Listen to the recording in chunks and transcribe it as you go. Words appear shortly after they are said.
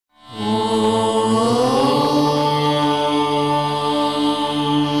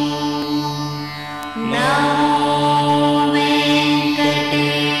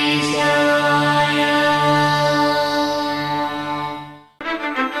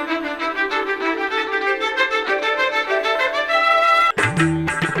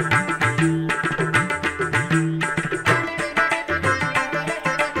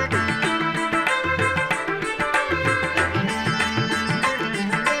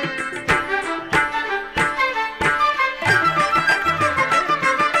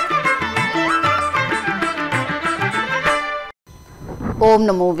ఓం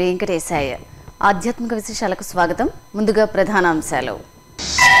నమో వెంకటేశాయ. ఆధ్యాత్మిక విశేషాలకు స్వాగతం. ముందుగా ప్రధానాంశాలు.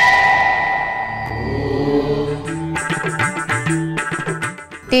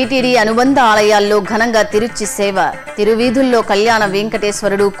 టీటీడీ అనుబంధ ఆలయాల్లో ఘనంగా తిరుచి సేవ. తిరువీధుల్లో కళ్యాణ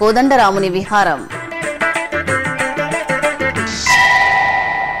వెంకటేశ్వరుడు కోదండరాముని విహారం.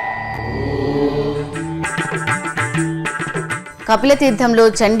 కపిలతీర్థంలో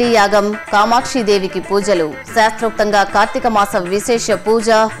చండీ యాగం, కామాక్షిదేవికి పూజలు. శాస్త్రోక్తంగా కార్తీక మాస విశేష పూజ,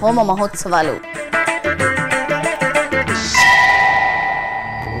 హోమ మహోత్సవాలు.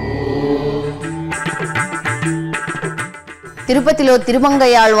 తిరుపతిలో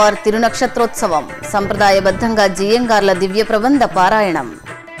తిరుమంగయాళ్వార్ తిరునక్షత్రోత్సవం. సంప్రదాయబద్ధంగా జియ్యంగార్ల దివ్య ప్రబంధ పారాయణం.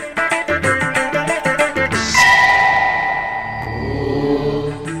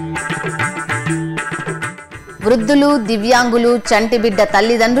 వృద్ధులు, దివ్యాంగులు, చంటిబిడ్డ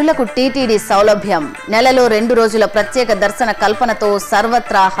తల్లిదండ్రులకు టీటీడీ సౌలభ్యం. నెలలో 2 రోజుల ప్రత్యేక దర్శన కల్పనతో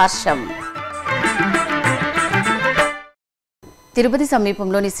సర్వత్రా హర్షం. తిరుపతి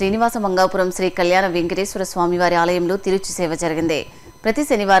సమీపంలోని శ్రీనివాస మంగాపురం శ్రీ కళ్యాణ వెంకటేశ్వర స్వామివారి ఆలయంలో తిరుచి సేవ జరిగింది. ప్రతి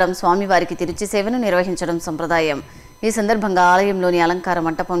శనివారం స్వామివారికి తిరుచి సేవను నిర్వహించడం సంప్రదాయం. ఈ సందర్భంగా ఆలయంలోని అలంకార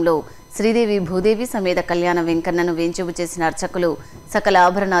మంటపంలో శ్రీదేవి భూదేవి సమేత కళ్యాణ వెంకన్నను వేంచేపు చేసిన అర్చకులు సకల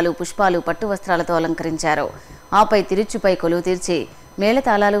ఆభరణాలు, పుష్పాలు, పట్టు వస్త్రాలతో అలంకరించారు. ఆపై తిరుచుపై కొలువు తీర్చి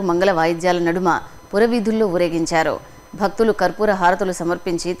మేళతాళాలు, మంగళ వాయిద్యాల నడుమ పురవీధుల్లో ఊరేగించారు. భక్తులు కర్పూర హారతులు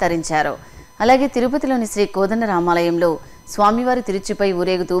సమర్పించి తరించారు. అలాగే తిరుపతిలోని శ్రీ కోదండరామాలయంలో స్వామివారి తిరుచిపై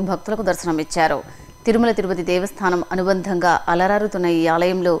ఊరేగుతూ భక్తులకు దర్శనమిచ్చారు. తిరుమల తిరుపతి దేవస్థానం అనుబంధంగా అలరారుతున్న ఈ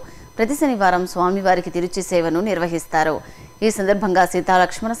ఆలయంలో ప్రతి శనివారం స్వామివారికి తిరుచి సేవను నిర్వహిస్తారు. ఈ సందర్భంగా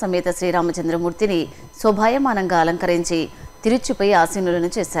సీతాలక్ష్మణ సమేత శ్రీరామచంద్రమూర్తిని శోభాయమానంగా అలంకరించి తిరుచుపై ఆసీనులను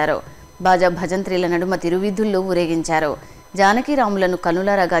చేశారు. బాజా భజంత్రీల నడుమ తిరువీధుల్లో ఊరేగించారు. జానకీరాములను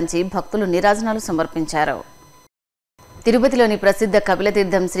కనులారాగాంచి భక్తులు నీరాజనాలు సమర్పించారు. తిరుపతిలోని ప్రసిద్ధ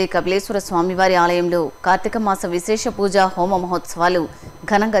కపిలతీర్థం శ్రీ కపిలేశ్వర స్వామివారి ఆలయంలో కార్తీక మాస విశేష పూజ, హోమ మహోత్సవాలు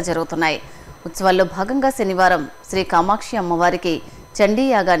ఘనంగా జరుగుతున్నాయి. ఉత్సవాల్లో భాగంగా శనివారం శ్రీ కామాక్షి అమ్మవారికి చండీ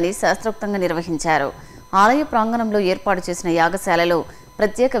యాగాన్ని శాస్త్రోక్తంగా నిర్వహించారు. ఆలయ ప్రాంగణంలో ఏర్పాటు చేసిన యాగశాలలో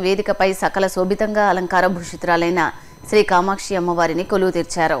ప్రత్యేక వేదికపై సకల శోభితంగా అలంకార భూషితురాలైన శ్రీ కామాక్షి అమ్మవారిని కొలువు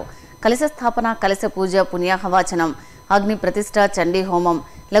తీర్చారు. కలశ స్థాపన, కలశ పూజ, పుణ్యాహవాచనం, అగ్ని ప్రతిష్ఠ, చండీ హోమం,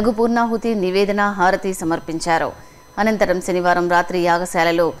 లఘు పూర్ణాహుతి, నివేదన, హారతి సమర్పించారు. అనంతరం శనివారం రాత్రి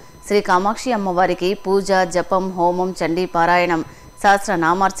యాగశాలలో శ్రీ కామాక్షి అమ్మవారికి పూజ, జపం, హోమం, చండీ పారాయణం, శాస్త్ర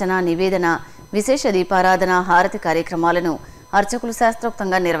నామార్చన, నివేదన, విశేష దీపారాధన, హారతి కార్యక్రమాలను అర్చకులు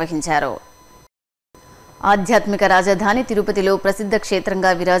శాస్త్రోక్తంగా నిర్వహించారు. ఆధ్యాత్మిక రాజధాని తిరుపతిలో ప్రసిద్ధ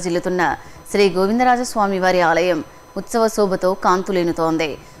క్షేత్రంగా విరాజిల్లుతున్న శ్రీ గోవిందరాజస్వామి వారి ఆలయం ఉత్సవ శోభతో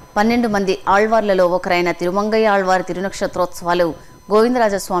కాంతులేనుతోంది. 12 మంది ఆళ్వార్లలో ఒకరైన తిరుమంగయ్య ఆళ్వారి తిరునక్షత్రోత్సవాలు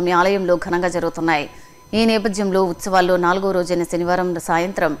గోవిందరాజస్వామి ఆలయంలో ఘనంగా జరుగుతున్నాయి. ఈ నేపథ్యంలో ఉత్సవాల్లో 4వ రోజైన శనివారం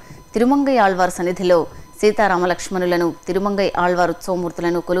సాయంత్రం తిరుమంగయ్య ఆళ్వార్ సన్నిధిలో సీతారామ లక్ష్మణులను, తిరుమంగయ్య ఆళ్వార్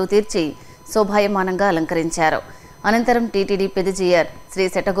ఉత్సవమూర్తులను కొలువు తీర్చి శోభాయమానంగా అలంకరించారు. అనంతరం టీటీడీ పెదజీయర్ శ్రీ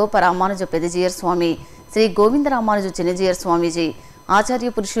శటగోప రామానుజ పెదజీయర్ స్వామి, శ్రీ గోవింద రామానుజ చిన్నజీయర్ స్వామీజీ, ఆచార్య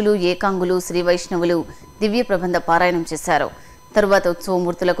పురుషులు, ఏకాంగులు, శ్రీ వైష్ణవులు దివ్య ప్రబంధ పారాయణం చేశారు. తరువాత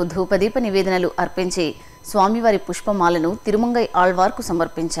ఉత్సవమూర్తులకు ధూపదీప నివేదనలు అర్పించి స్వామివారి పుష్పమాలను తిరుమంగయ్య ఆళ్వార్కు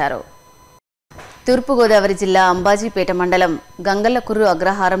సమర్పించారు. తూర్పుగోదావరి జిల్లా అంబాజీపేట మండలం గంగల్లకుర్రు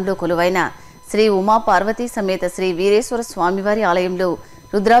అగ్రహారంలో కొలువైన శ్రీ ఉమా పార్వతీ సమేత శ్రీ వీరేశ్వర స్వామివారి ఆలయంలో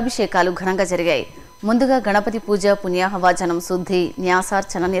రుద్రాభిషేకాలు ఘనంగా జరిగాయి. ముందుగా గణపతి పూజ, పుణ్యాహవాచనం, శుద్ధి,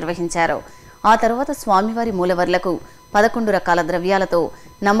 న్యాసార్చన నిర్వహించారు. ఆ తరువాత స్వామివారి మూలవర్లకు 11 రకాల ద్రవ్యాలతో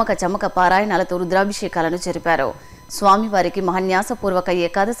నమ్మక చమక పారాయణాలతో రుద్రాభిషేకాలను జరిపారు. స్వామివారికి మహాన్యాసపూర్వక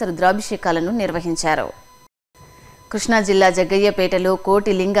ఏకాదశ రుద్రాభిషేకాలను నిర్వహించారు. కృష్ణా జిల్లా జగ్గయ్యపేటలో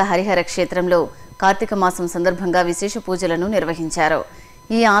కోటి లింగ హరిహర క్షేత్రంలో కార్తీక మాసం సందర్భంగా విశేష పూజలను నిర్వహించారు.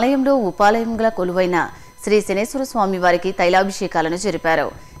 ఈ ఆలయంలో ఉపాలయంగా కొలువైన శ్రీ శనేశ్వర స్వామి వారికి తైలాభిషేకాలను జరిపారు.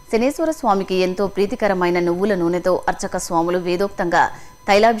 శనేశ్వర స్వామికి ఎంతో ప్రీతికరమైన నువ్వుల నూనెతో అర్చక స్వాములు వేదోక్తంగా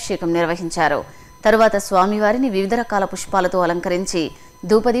తైలాభిషేకం నిర్వహించారు. తరువాత స్వామివారిని వివిధ రకాల పుష్పాలతో అలంకరించి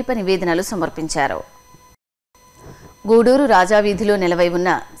ధూపదీప నివేదనలు సమర్పించారు. గూడూరు రాజావీధిలో నెలవై ఉన్న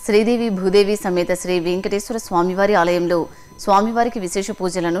శ్రీదేవి భూదేవి సమేత శ్రీ వెంకటేశ్వర స్వామివారి ఆలయంలో స్వామివారికి విశేష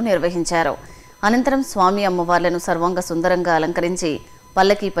పూజలను నిర్వహించారు. అనంతరం స్వామి అమ్మవార్లను సర్వాంగ సుందరంగా అలంకరించి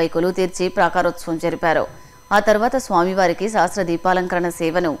పల్లకీపై కొలువు తీర్చి ప్రాకారోత్సవం జరిపారు. ఆ తర్వాత స్వామివారికి శాస్త్ర దీపాలంకరణ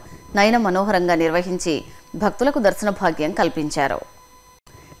సేవను నయన మనోహరంగా నిర్వహించి భక్తులకు దర్శన భాగ్యం కల్పించారు.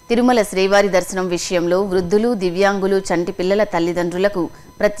 తిరుమల శ్రీవారి దర్శనం విషయంలో వృద్ధులు, దివ్యాంగులు, చంటి పిల్లల తల్లిదండ్రులకు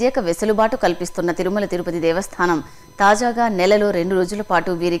ప్రత్యేక వెసులుబాటు కల్పిస్తున్న తిరుమల తిరుపతి దేవస్థానం తాజాగా నెలలో 2 రోజుల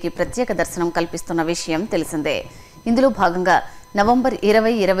పాటు వీరికి ప్రత్యేక దర్శనం కల్పిస్తున్న విషయం తెలిసిందే. ఇందులో భాగంగా నవంబర్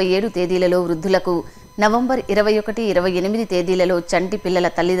 20, 27 తేదీలలో వృద్ధులకు, నవంబర్ 21, 28 తేదీలలో చంటి పిల్లల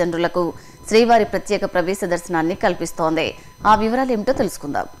తల్లిదండ్రులకు శ్రీవారి ప్రత్యేక ప్రవేశ దర్శనాన్ని కల్పిస్తోంది. ఆ వివరాలు ఏమిటో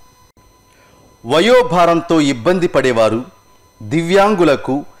తెలుసుకుందాం. వయోభారంతో ఇబ్బంది పడేవారు,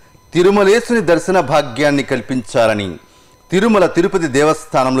 దివ్యాంగులకు తిరుమలేసుని దర్శన భాగ్యాన్ని కల్పించాలని తిరుమల తిరుపతి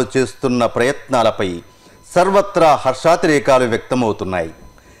దేవస్థానంలో చేస్తున్న ప్రయత్నాలపై సర్వత్రా హర్షాతిరేకాలు వ్యక్తమవుతున్నాయి.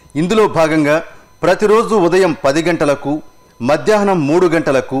 ఇందులో భాగంగా ప్రతిరోజు ఉదయం 10 గంటలకు, మధ్యాహ్నం 3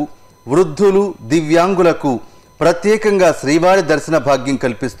 గంటలకు వృద్ధులు, దివ్యాంగులకు ప్రత్యేకంగా శ్రీవారి దర్శన భాగ్యం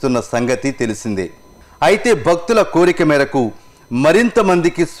కల్పిస్తున్న సంగతి తెలిసిందే. అయితే భక్తుల కోరిక మేరకు మరింత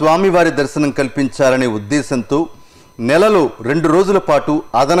మందికి స్వామివారి దర్శనం కల్పించాలనే ఉద్దేశంతో నెలలో 2 రోజుల పాటు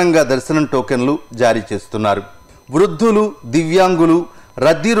అదనంగా దర్శనం టోకెన్లు జారీ చేస్తున్నారు. వృద్ధులు, దివ్యాంగులు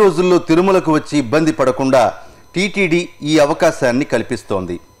రద్దీ రోజుల్లో తిరుమలకు వచ్చి ఇబ్బంది పడకుండా టీటీడీ ఈ అవకాశాన్ని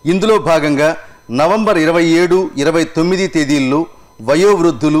కల్పిస్తోంది. ఇందులో భాగంగా నవంబర్ 27, 29 తేదీల్లో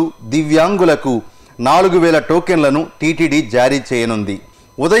వయోవృద్ధులు, దివ్యాంగులకు 4000 టోకెన్లను టీటీడీ జారీ చేయనుంది.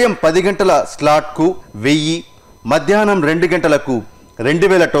 ఉదయం 10 గంటల స్లాట్కు 1000, మధ్యాహ్నం 2 గంటలకు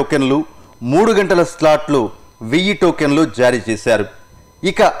 2000 టోకెన్లు, 3 గంటల స్లాట్లో 1000 టోకెన్లు జారీ చేశారు.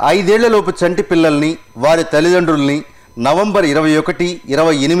 ఇక 5 ఏళ్లలోపు చంటి పిల్లల్ని, వారి తల్లిదండ్రుల్ని నవంబర్ 21,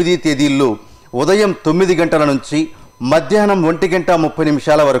 28 తేదీల్లో ఉదయం 9 గంటల నుంచి మధ్యాహ్నం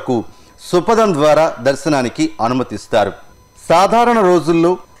 1:30 వరకు సుపథం ద్వారా దర్శనానికి అనుమతిస్తారు. సాధారణ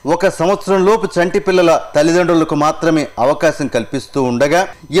రోజుల్లో 1 సంవత్సరంలోపు చంటి పిల్లల తల్లిదండ్రులకు మాత్రమే అవకాశం కల్పిస్తూ ఉండగా,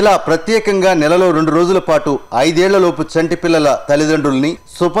 ఇలా ప్రత్యేకంగా నెలలో 2 రోజుల పాటు 5 ఏళ్లలోపు చంటి పిల్లల తల్లిదండ్రుల్ని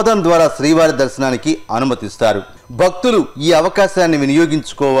సుపథం ద్వారా శ్రీవారి దర్శనానికి అనుమతిస్తారు. భక్తులు ఈ అవకాశాన్ని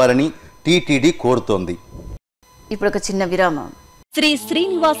వినియోగించుకోవాలని టీటీడీ కోరుతోంది. ఇప్పుడు ఒక చిన్న విరామం. శ్రీ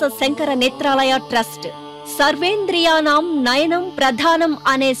శ్రీనివాస శంకర నేత్రాలయ ట్రస్ట్ సర్వేంద్రియానాం నయనం ప్రధానం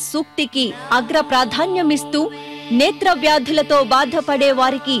అనే సూక్తికి అగ్ర ప్రాధాన్యమిస్తూ నేత్ర వ్యాధులతో బాధపడే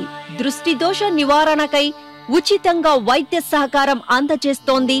వారికి దృష్టి దోష నివారణకై ఉచితంగా వైద్య సహకారం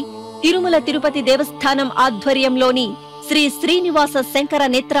అందజేస్తోంది తిరుమల తిరుపతి దేవస్థానం ఆధ్వర్యంలోని శ్రీ శ్రీనివాస శంకర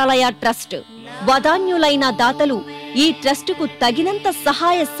నేత్రాలయ ట్రస్ట్. వదాన్యులైన దాతలు ఈ ట్రస్టుకు తగినంత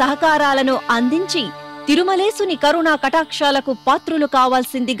సహాయ సహకారాలను అందించి తిరుమలేసుని కరుణా కటాక్షాలకు పాత్రులు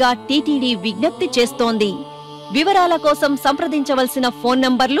కావాల్సిందిగా టీటీడీ విజ్ఞప్తి చేస్తోంది. వివరాల కోసం సంప్రదించవలసిన ఫోన్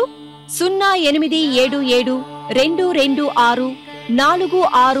నంబర్లు 0877 226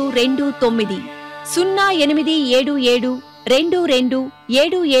 4629, 0877 22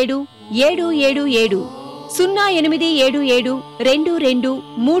 77 777, 0877 22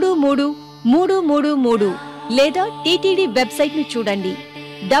 33 333 లేదా టీటీడీ వెబ్సైట్ ను చూడండి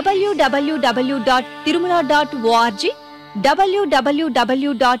www.tirumala.org,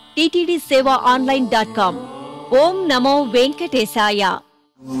 www.ttdsevaonline.com. ఓం నమో వెంకటేశాయ.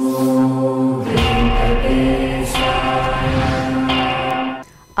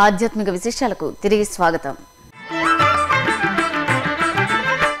 ఆధ్యాత్మిక విశేషాలకు తిరిగి స్వాగతం.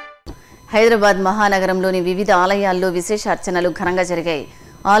 హైదరాబాద్ మహానగరంలోని వివిధ ఆలయాల్లో విశేష అర్చనలు ఘనంగా జరిగాయి.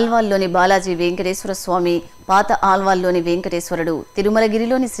 ఆల్వాల్లోని బాలాజీ వెంకటేశ్వర స్వామి, పాత ఆల్వాల్లోని వెంకటేశ్వరుడు,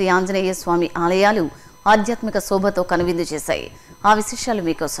 తిరుమలగిరిలోని శ్రీ ఆంజనేయ స్వామి ఆలయాలు ఆధ్యాత్మిక శోభతో కనువిందు చేశాయి. ఆ విశేషాలు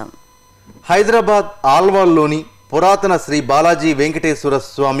మీకోసం. హైదరాబాద్ ఆల్వాల్లోని పురాతన శ్రీ బాలాజీ వెంకటేశ్వర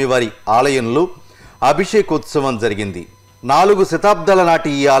స్వామి వారి ఆలయంలో అభిషేకోత్సవం జరిగింది. 4 శతాబ్దాల నాటి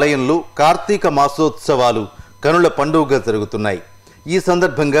ఈ ఆలయంలో కార్తీక మాసోత్సవాలు కనుల పండుగగా జరుగుతున్నాయి. ఈ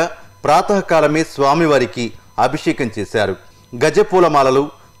సందర్భంగా ప్రాతకాలమే స్వామివారికి అభిషేకం చేశారు. గజపూలమాలలు,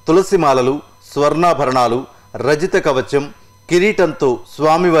 తులసిమాలలు, స్వర్ణాభరణాలు, రజిత కవచం, కిరీటంతో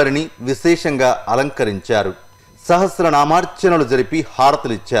స్వామివారిని విశేషంగా అలంకరించారు. సహస్రనామార్చనలు జరిపి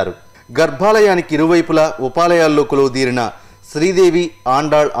హారతులిచ్చారు. గర్భాలయానికి ఇరువైపులా ఉపాలయాల్లో కొలువుదీరిన శ్రీదేవి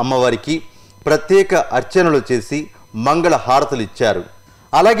ఆండాళ్ అమ్మవారికి ప్రత్యేక అర్చనలు చేసి మంగళ హారతులిచ్చారు.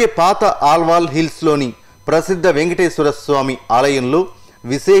 అలాగే పాత ఆల్వాల్ హిల్స్లోని ప్రసిద్ధ వెంకటేశ్వర స్వామి ఆలయంలో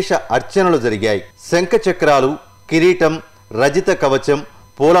విశేష అర్చనలు జరిగాయి. శంఖచక్రాలు, కిరీటం, రజిత కవచం,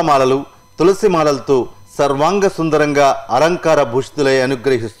 పూలమాలలు, తులసిమాలలతో సర్వాంగ సుందరంగా అలంకార భూషితులై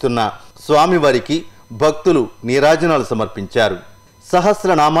అనుగ్రహిస్తున్న స్వామివారికి భక్తులు నీరాజనాలు సమర్పించారు.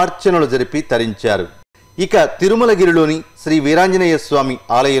 సహస్రనామార్చనలు జరిపి తరించారు. ఇక తిరుమలగిరిలోని శ్రీ వీరాంజనేయ స్వామి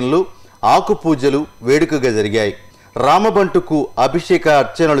ఆలయంలో ఆకు పూజలు వేడుకగా జరిగాయి. రామబంటుకు అభిషేక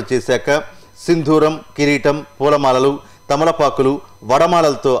అర్చనలు చేశాక సింధూరం, కిరీటం, పూలమాలలు, తమలపాకులు,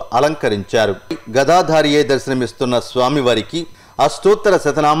 వడమాలలతో అలంకరించారు. గదాధారియే దర్శనమిస్తున్న స్వామివారికి అష్టోత్తర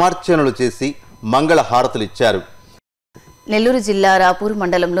శతనామార్చనలు చేసి మంగళ హారతులిచ్చారు. నెల్లూరు జిల్లా రాపూర్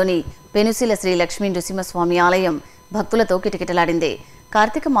మండలంలోని పెనుసిల శ్రీ లక్ష్మీ నృసింహస్వామి ఆలయం భక్తులతో కిటకిటలాడింది.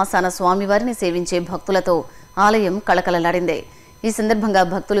 కార్తీక మాసాన స్వామివారిని సేవించే భక్తులతో ఆలయం కళకళలాడింది. ఈ సందర్భంగా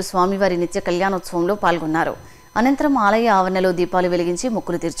భక్తులు స్వామివారి నిత్య కళ్యాణోత్సవంలో పాల్గొన్నారు. అనంతరం ఆలయ ఆవరణలో దీపాలు వెలిగించి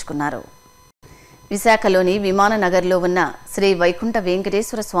మొక్కులు తీర్చుకున్నారు. విశాఖలోని విమాననగర్లో ఉన్న శ్రీ వైకుంఠ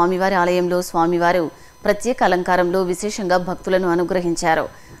వెంకటేశ్వర స్వామివారి ఆలయంలో స్వామివారు ప్రత్యేక అలంకారంలో విశేషంగా భక్తులను అనుగ్రహించారు.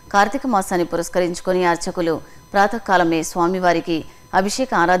 కార్తీక మాసాన్ని పురస్కరించుకుని అర్చకులు ప్రాతకాలమే స్వామివారికి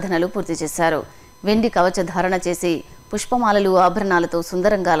అభిషేక ఆరాధనలు పూర్తి చేశారు. వెండి కవచ ధారణ చేసి పుష్పమాలలు ఆభరణాలతో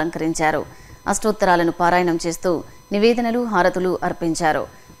సుందరంగా అలంకరించారు. అష్టోత్తరాలను పారాయణం చేస్తూ నివేదనలు హారతులు అర్పించారు.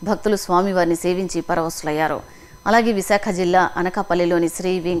 భక్తులు స్వామివారిని సేవించి పరవశులయ్యారు. అలాగే విశాఖ జిల్లా అనకాపల్లిలోని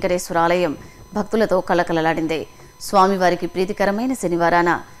శ్రీ వెంకటేశ్వర ఆలయం భక్తులతో కళకళలాడింది. స్వామివారికి ప్రీతికరమైన శనివారాన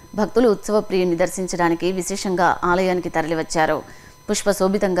భక్తులు ఉత్సవ ప్రియుని దర్శించడానికి విశేషంగా ఆలయానికి తరలివచ్చారు.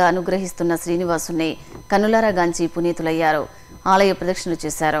 పుష్పశోభితంగా అనుగ్రహిస్తున్న శ్రీనివాసుని కన్నులారా గాంచి పునీతులయ్యారు. ఆలయ ప్రదక్షిణలు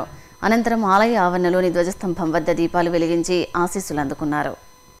చేశారు. అనంతరం ఆలయ ఆవరణలోని ధ్వజస్తంభం వద్ద దీపాలు వెలిగించి ఆశీస్సులు అందుకున్నారు.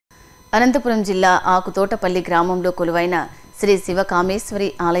 అనంతపురం జిల్లా ఆకుతోటపల్లి గ్రామంలో కొలువైన శ్రీ శివకామేశ్వరి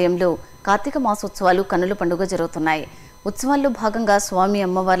ఆలయంలో కార్తీక మాసోత్సవాలు కన్నుల పండుగ జరుగుతున్నాయి. ఉత్సవాల్లో భాగంగా స్వామి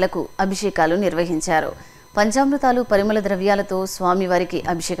అమ్మవార్లకు అభిషేకాలు నిర్వహించారు. పంచామృతాలు పరిమళ ద్రవ్యాలతో స్వామివారికి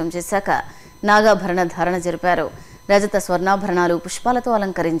అభిషేకం చేశాక నాగాభరణ ధారణ జరిపారు. రజత స్వర్ణాభరణాలు పుష్పాలతో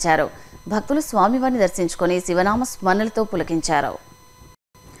అలంకరించారు. భక్తులు స్వామివారిని దర్శించుకొని శివనామ స్మరణలతో పులకించారు.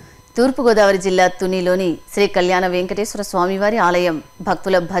 తూర్పుగోదావరి జిల్లా తునిలోని శ్రీ కళ్యాణ వెంకటేశ్వర స్వామివారి ఆలయం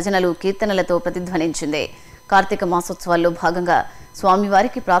భక్తుల భజనలు కీర్తనలతో ప్రతిధ్వనించింది. కార్తీక మాసోత్సవాల్లో భాగంగా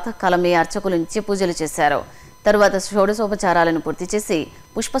స్వామివారికి ప్రాతకాలమే అర్చకులు నిత్య పూజలు చేశారు. తరువాత షోడశోపచారాలను పూర్తి చేసి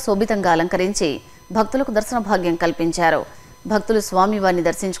పుష్పశోభితంగా అలంకరించి భక్తులకు దర్శన భాగ్యం కల్పించారు. భక్తులు స్వామివారిని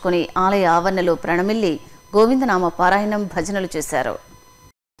దర్శించుకుని ఆలయ ఆవరణలో ప్రణమిల్లి గోవిందనామ పారాయణం భజనలు చేశారు.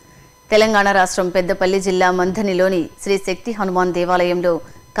 తెలంగాణ రాష్ట్రం పెద్దపల్లి జిల్లా మంథనిలోని శ్రీ శక్తి హనుమాన్ దేవాలయంలో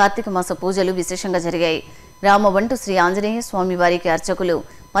కార్తీక మాస పూజలు విశేషంగా జరిగాయి. రామవంటు శ్రీ ఆంజనేయ స్వామి వారికి అర్చకులు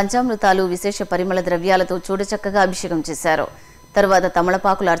పంచామృతాలు విశేష పరిమళ ద్రవ్యాలతో చూడచక్కగా అభిషేకం చేశారు. తరువాత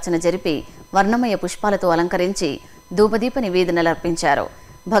తమలపాకుల అర్చన జరిపి వర్ణమయ పుష్పాలతో అలంకరించి ధూపదీప నివేదనలు అర్పించారు.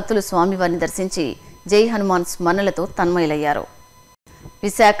 భక్తులు స్వామివారిని దర్శించి జై హనుమాన్ స్మరణలతో తన్మయులయ్యారు.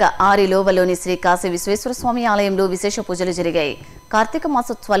 విశాఖ ఆరిలోవలోని శ్రీ కాశీ విశ్వేశ్వర స్వామి ఆలయంలో విశేష పూజలు జరిగాయి. కార్తీక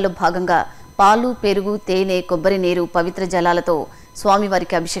మాసోత్సవాల్లో భాగంగా పాలు, పెరుగు, తేనె, కొబ్బరి నీరు, పవిత్ర జలాలతో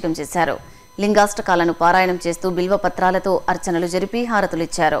స్వామివారికి అభిషేకం చేశారు. లింగాష్టకాలను పారాయణం చేస్తూ బిల్వపత్రాలతో అర్చనలు జరిపి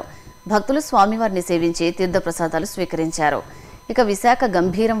హారతులిచ్చారు. భక్తులు స్వామివారిని సేవించి తీర్థప్రసాదాలు స్వీకరించారు. ఇక విశాఖ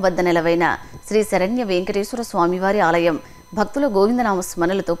గంభీరం వద్ద నెలవైన శ్రీ శరణ్య వెంకటేశ్వర స్వామివారి ఆలయం భక్తుల గోవిందనామ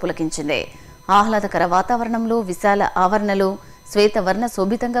స్మరణలతో పులకించింది. ఆహ్లాదకర వాతావరణంలో విశాల ఆవరణలో శ్వేతవర్ణ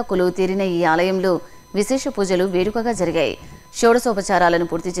శోభితంగా కొలువు తీరిన ఈ ఆలయంలో విశేష పూజలు వేడుకగా జరిగాయి. షోడశోపచారాలను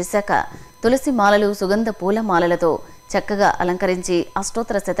పూర్తి చేశాక తులసి మాలలు, సుగంధ పూల మాలలతో చక్కగా అలంకరించి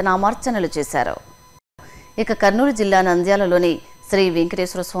అష్టోత్తర శతనామార్చనలు చేశారు. ఇక కర్నూలు జిల్లా నంద్యాలలోని శ్రీ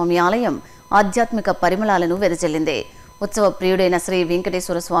వెంకటేశ్వర స్వామి ఆలయం ఆధ్యాత్మిక పరిమళాలను వెదజల్లింది. ఉత్సవ ప్రియుడైన శ్రీ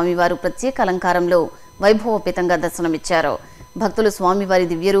వెంకటేశ్వర స్వామివారు ప్రత్యేక అలంకారంలో వైభవోపేతంగా దర్శనమిచ్చారు. భక్తులు స్వామివారి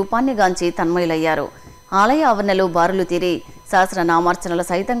దివ్య రూపాన్ని గాంచి తన్మయులయ్యారు. ఆలయ ఆవరణలో బారులు తీరి సహస్రనామార్చనల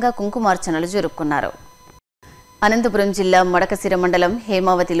సహితంగా కుంకుమార్చనలు జరుపుకున్నారు. అనంతపురం జిల్లా మడకశిర మండలం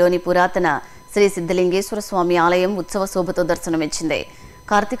హేమావతిలోని పురాతన శ్రీ సిద్ధలింగేశ్వర స్వామి ఆలయం ఉత్సవ శోభతో దర్శనమిచ్చింది.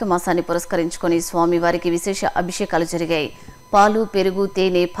 కార్తీక మాసాన్ని పురస్కరించుకుని స్వామివారికి విశేష అభిషేకాలు జరిగాయి. పాలు, పెరుగు,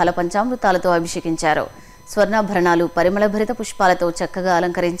 తేనె, ఫల పంచామృతాలతో అభిషేకించారు. స్వర్ణాభరణాలు, పరిమళభరిత పుష్పాలతో చక్కగా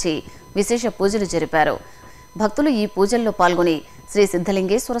అలంకరించి విశేష పూజలు జరిపారు. భక్తులు ఈ పూజల్లో పాల్గొని శ్రీ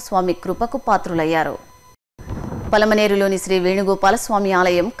సిద్ధలింగేశ్వర స్వామి కృపకు పాత్రులయ్యారు. పలమనేరులోని శ్రీ వేణుగోపాల స్వామి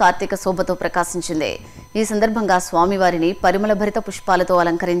ఆలయం కార్తీక శోభతో ప్రకాశించింది. ఈ సందర్భంగా స్వామివారిని పరిమళభరిత పుష్పాలతో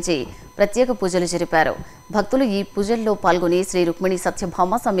అలంకరించి ప్రత్యేక పూజలు జరిపారు. భక్తులు ఈ పూజల్లో పాల్గొని శ్రీ రుక్మిణి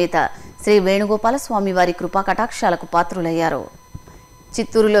సత్యభామ సమేత శ్రీ వేణుగోపాల స్వామివారి కృపా కటాక్షాలకు పాత్రులయ్యారు.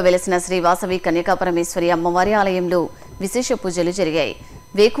 చిత్తూరులో వెలసిన శ్రీ వాసవి కన్యకాపరమేశ్వరి అమ్మవారి ఆలయంలో విశేష పూజలు జరిగాయి.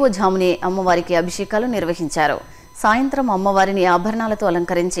 వేకువజామునే అమ్మవారికి అభిషేకాలు నిర్వహించారు. సాయంత్రం అమ్మవారిని ఆభరణాలతో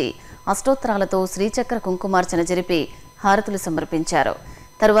అలంకరించి అష్టోత్తరాలతో శ్రీచక్ర కుంకుమార్చన జరిపి హారతులు సమర్పించారు.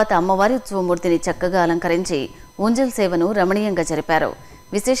 తరువాత అమ్మవారి ఉత్సవమూర్తిని చక్కగా అలంకరించి ఊంజల్ సేవను రమణీయంగా జరిపారు.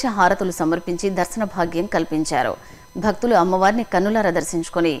 విశేష హారతులు సమర్పించి దర్శన భాగ్యం కల్పించారు. భక్తులు అమ్మవారిని కన్నులారా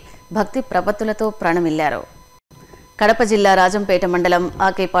దర్శించుకొని భక్తి ప్రపత్తులతో ప్రాణమిల్లారు. కడప జిల్లా రాజంపేట మండలం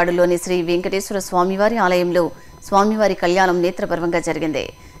ఆకేపాడులోని శ్రీ వెంకటేశ్వర స్వామివారి ఆలయంలో స్వామివారి కళ్యాణం నేత్రపర్వంగా జరిగింది.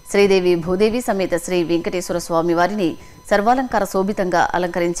 శ్రీదేవి భూదేవి సమేత శ్రీ వెంకటేశ్వర స్వామివారిని సర్వాలంకార శోభితంగా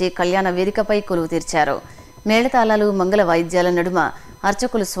అలంకరించి కళ్యాణ వేదికపై కొలువు తీర్చారు. మేళతాళాలు, మంగళ వాయిద్యాల నడుమ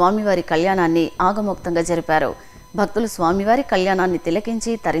అర్చకులు స్వామివారి కళ్యాణాన్ని ఆగమోక్తంగా జరిపారు. భక్తులు స్వామివారి కళ్యాణాన్ని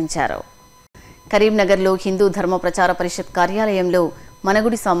తిలకించి తరించారు. కరీంనగర్లో హిందూ ధర్మ ప్రచార పరిషత్ కార్యాలయంలో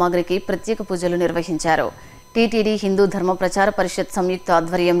మనగుడి సామాగ్రికి ప్రత్యేక పూజలు నిర్వహించారు. టీటీడీ హిందూ ధర్మ ప్రచార పరిషత్ సంయుక్త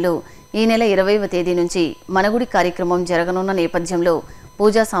ఆధ్వర్యంలో ఈ నెల 20వ తేదీ నుంచి మనగుడి కార్యక్రమం జరగనున్న నేపథ్యంలో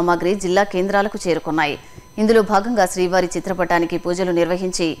పూజా సామాగ్రి జిల్లా కేంద్రాలకు చేరుకున్నాయి. ఇందులో భాగంగా శ్రీవారి చిత్రపటానికి పూజలు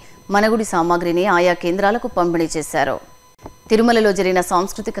నిర్వహించి మనగుడి సామాగ్రిని ఆయా కేంద్రాలకు పంపిణీ చేశారు. తిరుమలలో జరిగిన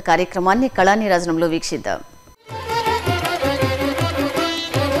సాంస్కృతిక కార్యక్రమాన్ని కళానీరాజనంలో వీక్షిద్దాం.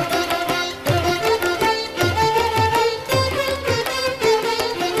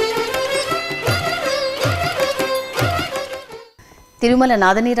 తిరుమల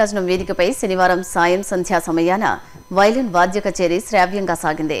నాదనీరాజనం వేదికపై శనివారం సాయం సంధ్యా సమయాన వైలిన్ వాద్య కచేరీ శ్రావ్యంగా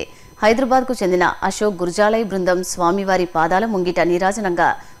సాగింది. హైదరాబాద్కు చెందిన అశోక్ గుర్జాలై బృందం స్వామివారి పాదాల ముంగిట నీరాజనంగా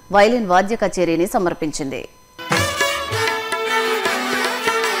వైలిన్ వాద్య కచేరీని సమర్పించింది.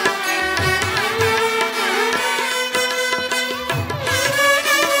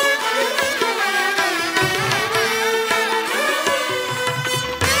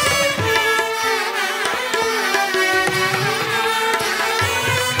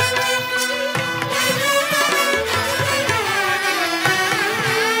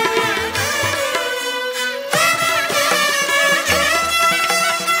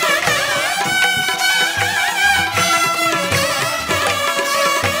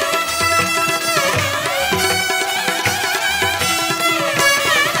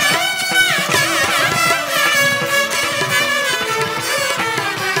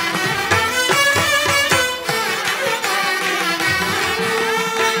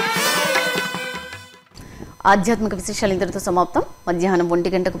 ఆధ్యాత్మిక విశేషాలు ఇంతటితో సమాప్తం. మధ్యాహ్నం 1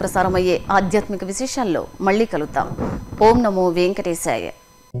 గంటకు ప్రసారమయ్యే ఆధ్యాత్మిక విశేషాల్లో మళ్ళీ కలుద్దాం. ఓం నమో వెంకటేశాయ.